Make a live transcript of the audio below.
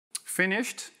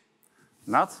finished,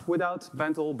 not without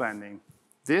Bandall banding.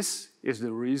 This is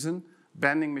the reason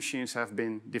banding machines have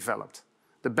been developed.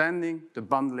 The banding, the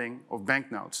bundling of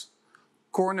banknotes.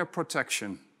 Corner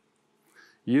protection,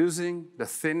 using the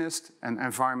thinnest and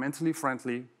environmentally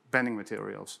friendly banding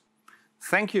materials.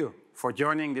 Thank you for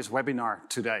joining this webinar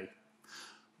today.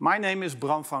 My name is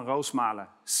Bram van Roosmalen,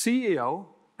 CEO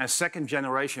and second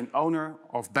generation owner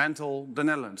of Bandall, the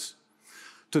Netherlands.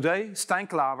 Today, Stijn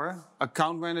Klaver,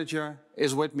 account manager,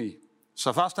 is with me.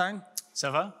 Ça va, Stijn?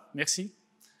 Ça va, merci.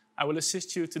 I will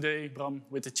assist you today, Bram,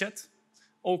 with the chat.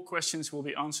 All questions will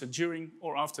be answered during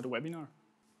or after the webinar.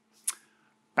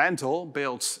 Bandall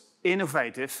builds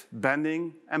innovative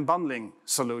banding and bundling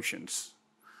solutions.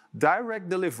 Direct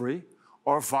delivery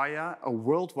or via a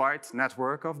worldwide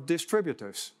network of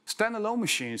distributors. Standalone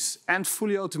machines and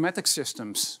fully automatic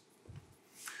systems.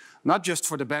 Not just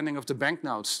for the banding of the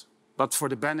banknotes, but for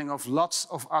the banding of lots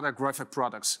of other graphic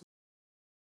products,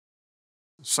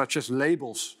 such as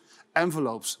labels,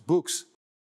 envelopes, books.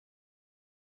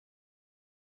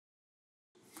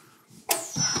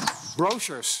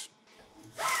 Brochures.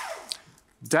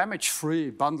 Damage-free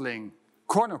bundling,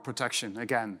 corner protection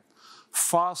again.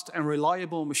 Fast and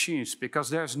reliable machines,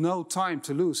 because there's no time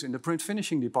to lose in the print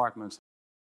finishing department.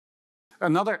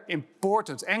 Another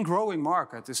important and growing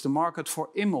market is the market for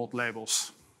in-mold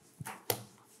labels.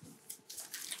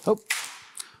 Oh.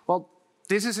 Well,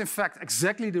 this is in fact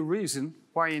exactly the reason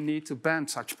why you need to ban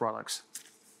such products.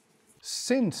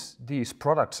 Since these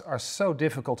products are so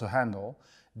difficult to handle,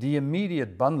 the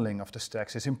immediate bundling of the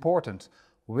stacks is important,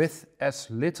 with as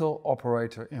little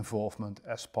operator involvement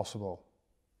as possible.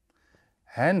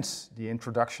 Hence the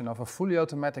introduction of a fully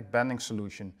automatic banding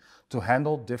solution to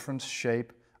handle different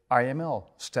shape IML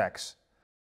stacks.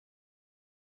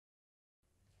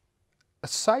 A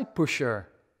side pusher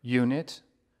unit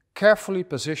carefully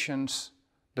positions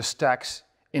the stacks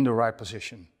in the right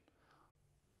position,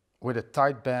 with a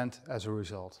tight band as a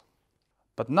result.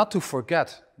 But not to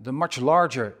forget the much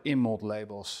larger in-mold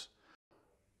labels.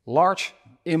 Large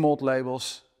in-mold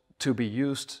labels to be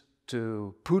used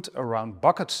to put around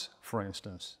buckets, for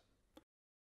instance.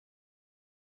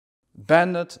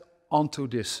 Banded onto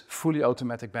this fully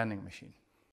automatic banding machine.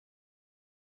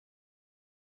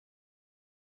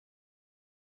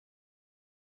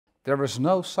 There is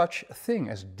no such thing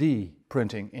as the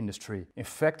printing industry. In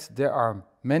fact, there are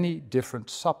many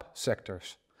different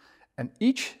sub-sectors, and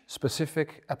each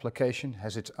specific application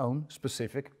has its own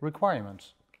specific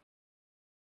requirements.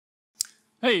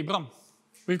 Hey Bram,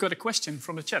 we've got a question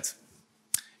from the chat.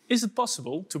 Is it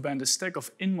possible to band a stack of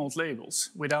in-mold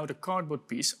labels without a cardboard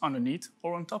piece underneath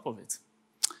or on top of it?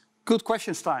 Good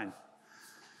question, Stijn.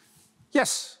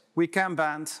 Yes, we can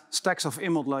band stacks of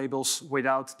in-mold labels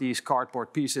without these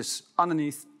cardboard pieces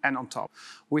underneath and on top.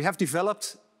 We have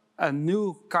developed a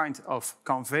new kind of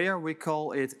conveyor. We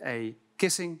call it a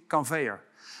kissing conveyor.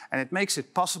 And it makes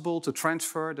it possible to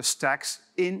transfer the stacks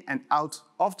in and out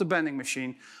of the banding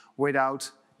machine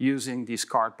without using these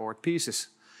cardboard pieces.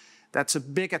 That's a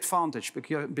big advantage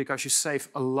because you save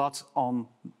a lot on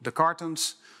the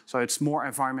cartons, so it's more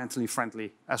environmentally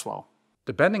friendly as well.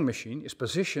 The banding machine is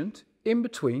positioned in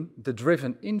between the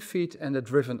driven in feed and the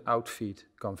driven out feed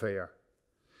conveyor.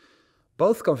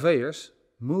 Both conveyors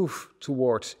move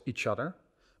towards each other,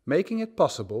 making it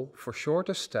possible for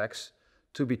shorter stacks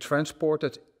to be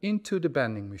transported into the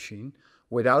banding machine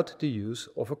without the use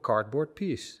of a cardboard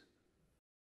piece.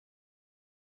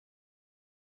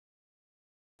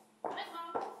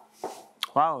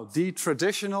 Wow, the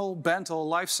traditional Bandall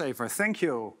lifesaver, thank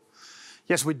you.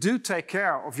 Yes, we do take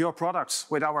care of your products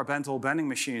with our Bandall banding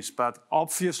machines, but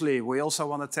obviously we also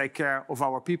want to take care of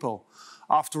our people.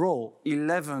 After all,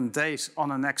 11 days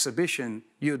on an exhibition,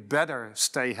 you'd better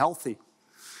stay healthy.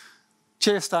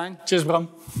 Cheers, Stijn. Cheers, Bram.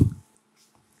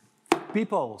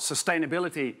 People,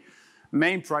 sustainability,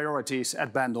 main priorities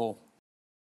at Bandall.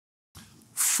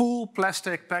 Full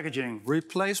plastic packaging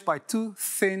replaced by 2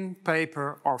 thin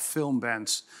paper or film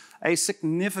bands. A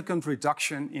significant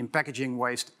reduction in packaging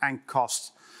waste and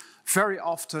cost. Very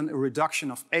often a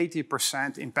reduction of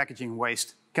 80% in packaging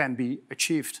waste can be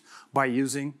achieved by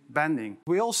using banding.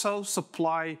 We also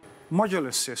supply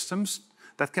modular systems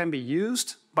that can be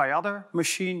used by other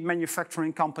machine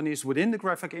manufacturing companies within the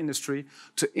graphic industry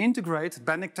to integrate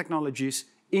banding technologies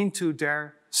into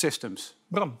their systems.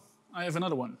 Bram, I have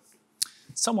another one.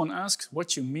 Someone asks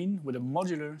what you mean with a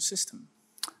modular system.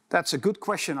 That's a good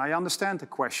question. I understand the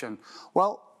question.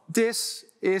 Well, this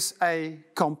is a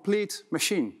complete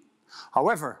machine.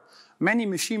 However, many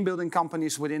machine building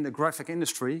companies within the graphic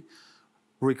industry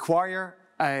require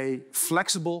a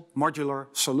flexible modular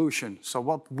solution. So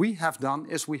what we have done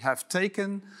is we have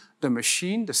taken the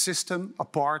machine, the system,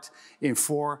 apart in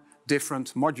 4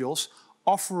 different modules,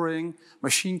 offering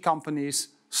machine companies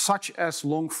such as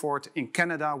Longford in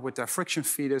Canada with their friction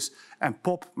feeders and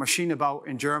Pop Maschinenbau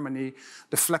in Germany,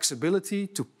 the flexibility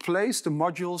to place the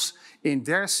modules in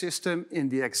their system in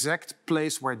the exact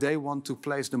place where they want to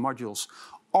place the modules,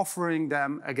 offering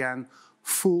them, again,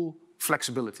 full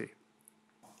flexibility.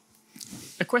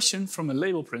 A question from a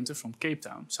label printer from Cape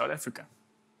Town, South Africa.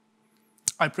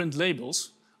 I print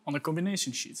labels on a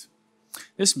combination sheet.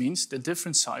 This means that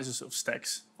different sizes of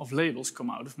stacks of labels come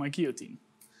out of my guillotine.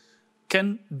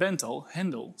 Can Bandall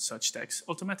handle such stacks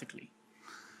automatically?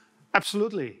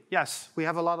 Absolutely, yes. We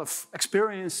have a lot of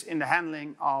experience in the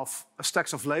handling of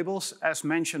stacks of labels, as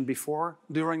mentioned before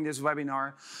during this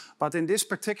webinar. But in this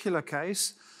particular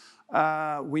case,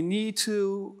 we need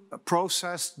to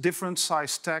process different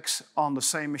size stacks on the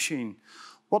same machine.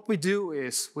 What we do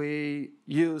is we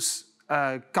use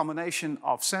a combination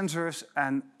of sensors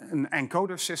and an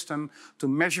encoder system to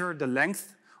measure the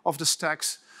length of the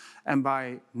stacks. And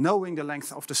by knowing the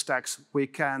length of the stacks, we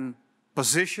can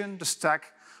position the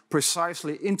stack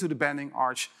precisely into the bending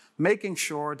arch, making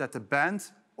sure that the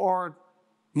band or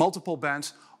multiple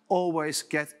bands always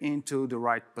get into the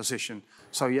right position.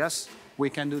 So yes, we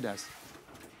can do that.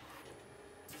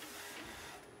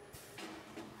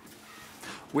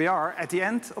 We are at the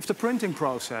end of the printing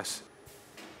process.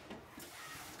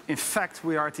 In fact,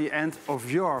 we are at the end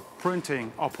of your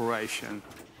printing operation.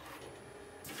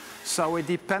 So a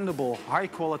dependable, high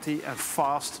quality and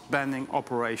fast bending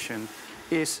operation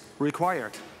is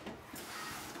required.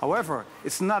 However,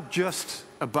 it's not just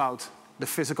about the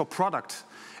physical product.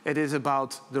 It is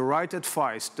about the right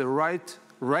advice, the right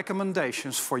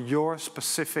recommendations for your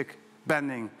specific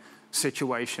bending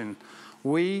situation.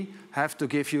 We have to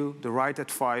give you the right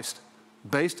advice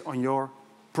based on your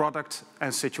product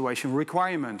and situation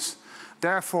requirements.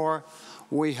 Therefore,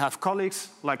 we have colleagues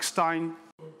like Stein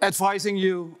advising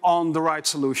you on the right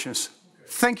solutions.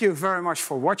 Thank you very much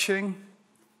for watching.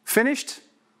 Finished?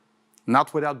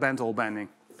 Not without Bandall bending.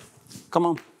 Come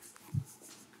on.